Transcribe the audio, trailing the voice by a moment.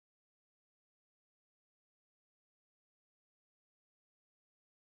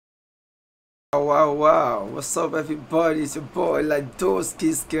Wow, what's up everybody? It's your boy like those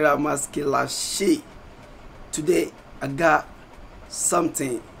kids Maskila She. Today I got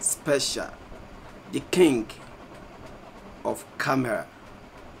something special. The king of camera.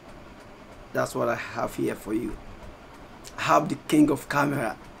 That's what I have here for you. I have the king of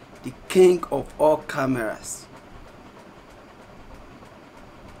camera, the king of all cameras.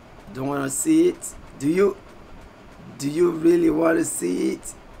 Don't want to see it? Do you really want to see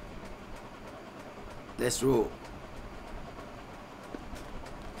it? Let's roll.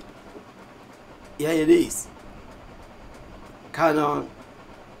 Here it is. Canon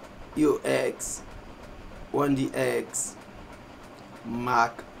UX 1DX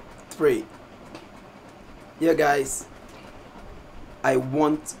Mark III. Yeah guys, I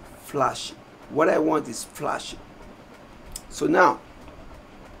want flash. What I want is flash. So now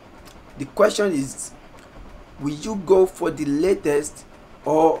the question is, will you go for the latest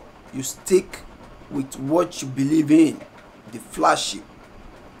or you stick with what you believe in, the flashy?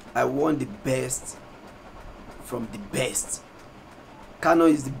 I want the best from the best. Canon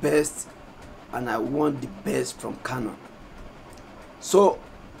is the best and I want the best from Canon. So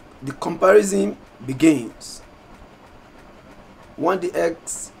the comparison begins.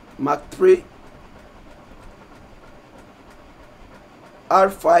 1DX Mark III,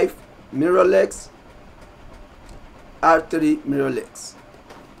 R5 mirrorless, R3 mirrorless.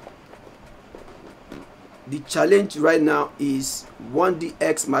 The challenge right now is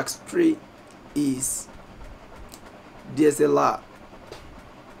 1DX Mark III is DSLR.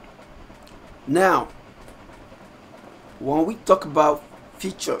 Now, when we talk about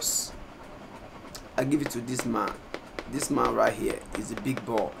features, I give it to this man. This man right here is a big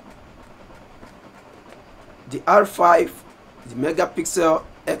ball. The R5, the megapixel,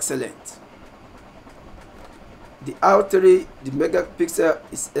 excellent. The R3, the megapixel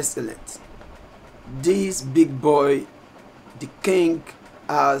is excellent. This big boy, the king,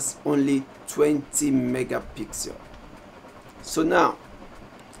 has only 20 megapixel. So now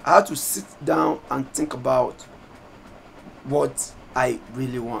I have to sit down and think about what I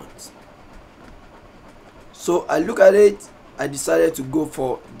really want. So I look at it, I decided to go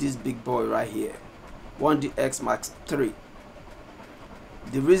for this big boy right here, 1DX Mark III.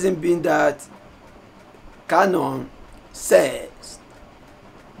 The reason being that Canon says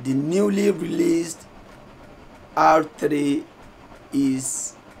the newly released R3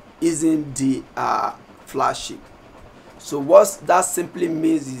 isn't the flagship. So what that simply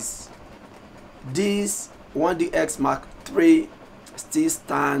means is this 1DX Mark III still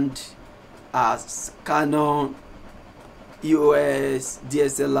stand as Canon EOS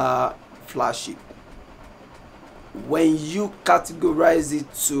DSLR flagship. When you categorize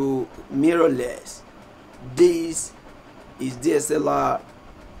it to mirrorless, this is DSLR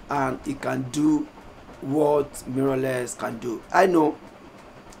and it can do what mirrorless can do. I know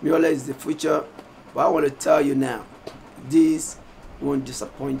mirrorless is the future, but I want to tell you now, this won't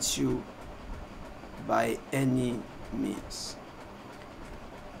disappoint you by any means.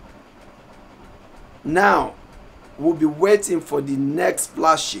 Now we'll be waiting for the next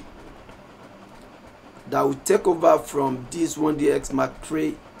flagship that will take over from this 1DX Mark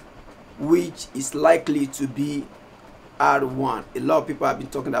III, which is likely to be R1. A lot of people have been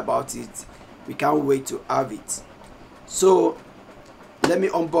talking about it. We can't wait to have it. So let me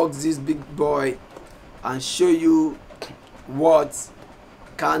unbox this big boy and show you what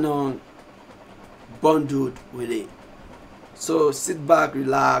Canon bundled with it. So sit back,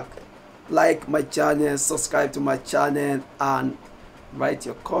 relax, like my channel, subscribe to my channel, and write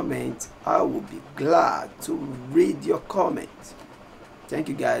your comment. I will be glad to read your comment. Thank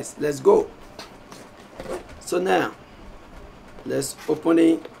you guys. Let's go. So now let's open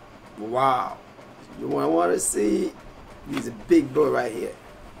it. Wow, you want to see, he's a big boy right here.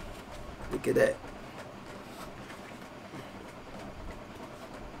 Look at that.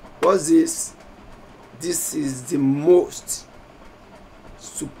 What's this? This is the most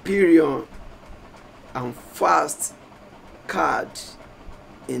superior and fast card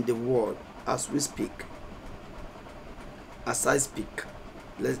in the world as we speak. As I speak,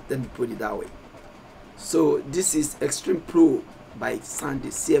 let me put it that way. So this is Extreme Pro by Sandy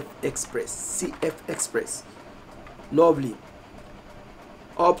CF Express. Lovely.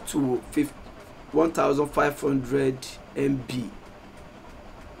 Up to 1500 MB.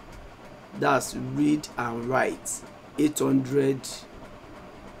 That's read and write. 800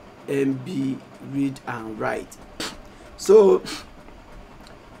 MB read and write. So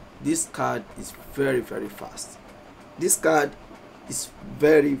this card is very fast. This card is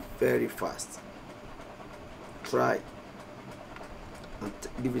very fast. Try and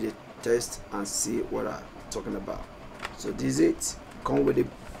give it test and see what I'm talking about. So this is it. Come with the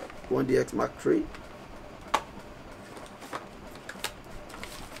 1DX Mark III.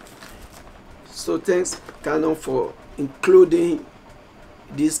 So thanks Canon for including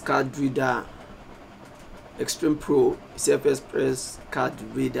this card reader, Extreme Pro CFS Press card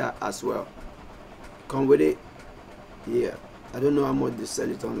reader as well. Come with it. Yeah, I don't know how much they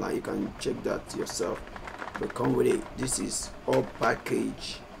sell it online, you can check that yourself, but come with it. This is all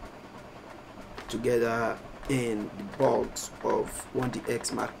packaged together in the box of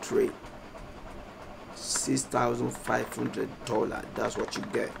 1DX Mark III. $6,500. That's what you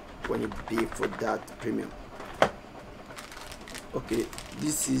get when you pay for that premium. Okay,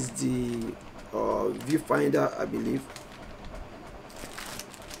 this is the viewfinder, I believe.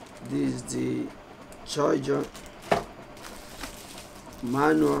 This is the charger,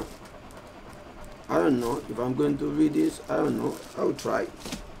 manual. I don't know if I'm going to read this. I don't know. I'll try.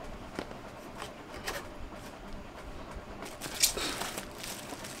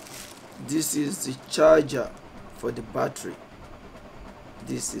 This is the charger for the battery.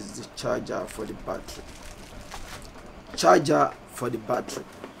 This is the charger for the battery. Charger for the battery.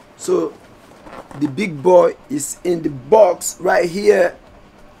 So the big boy is in the box right here.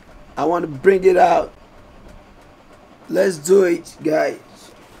 I want to bring it out. Let's do it, guys.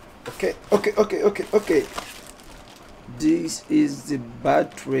 Okay. This is the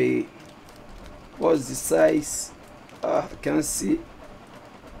battery. What's the size? I can't see.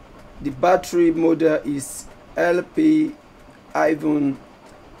 The battery model is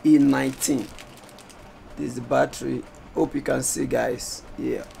LP-E19. This is the battery. Hope you can see, guys.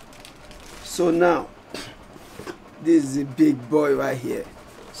 Yeah. So now, this is the big boy right here.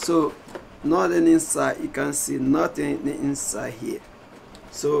 So nothing inside. You can see nothing inside here.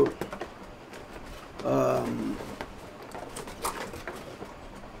 So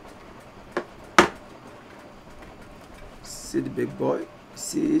see the big boy.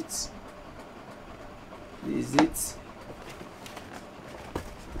 See it. This is it.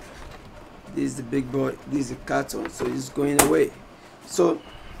 This is the big boy. This is the carton. So it's going away. So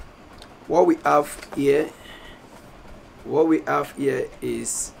what we have here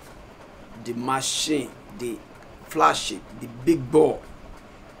is the machine, the flagship, the big boy.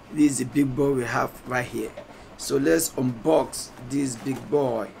 This is the big boy we have right here. So let's unbox this big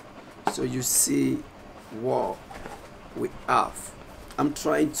boy so you see what we have. I'm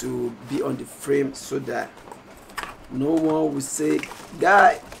trying to be on the frame so that no one will say,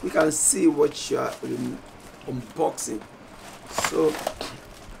 guy, we can see what you are unboxing. So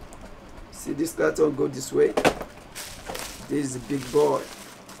see this carton go this way. This is the big boy.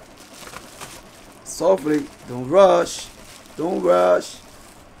 Softly, don't rush.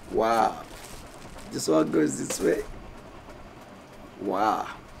 Wow, this one goes this way. Wow.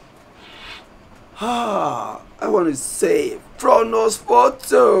 I want to say Chronos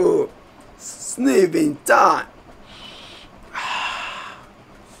photo, sniffing time.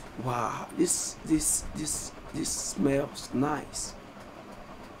 Wow, this smells nice.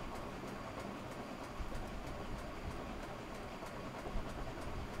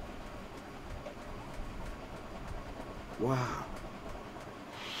 Wow.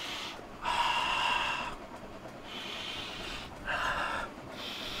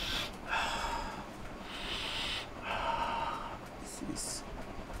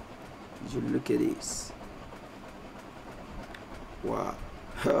 You look at this. Wow.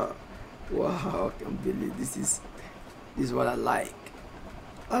 Wow, I can't believe this is what I like.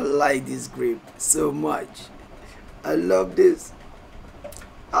 I like this grip so much. I love this.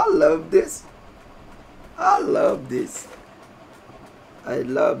 I love this. I love this. I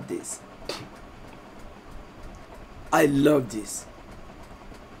love this. I love this.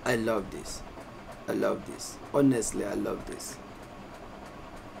 I love this. I love this. Honestly, I love this.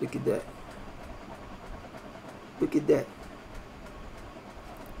 Look at that. Look at that.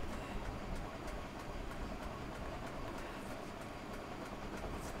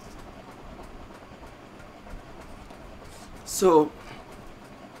 So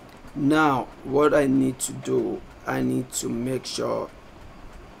now what I need to do, I need to make sure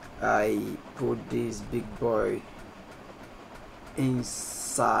I put this big boy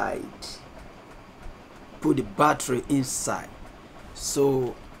inside, put the battery inside,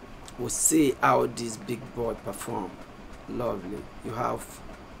 so we'll see how this big boy perform. Lovely. You have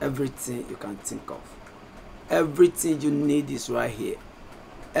everything you can think of. Everything you need is right here.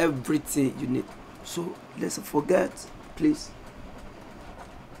 Everything you need. So let's forget, please.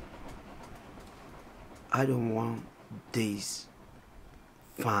 I don't want this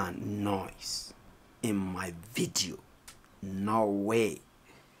fan noise in my video. No way.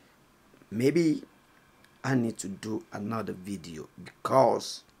 maybe I need to do another video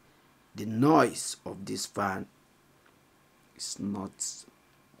because the noise of this fan is not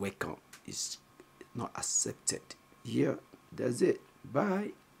welcome, it's not accepted here. That's it.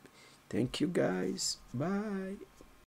 Bye. Thank you guys. Bye.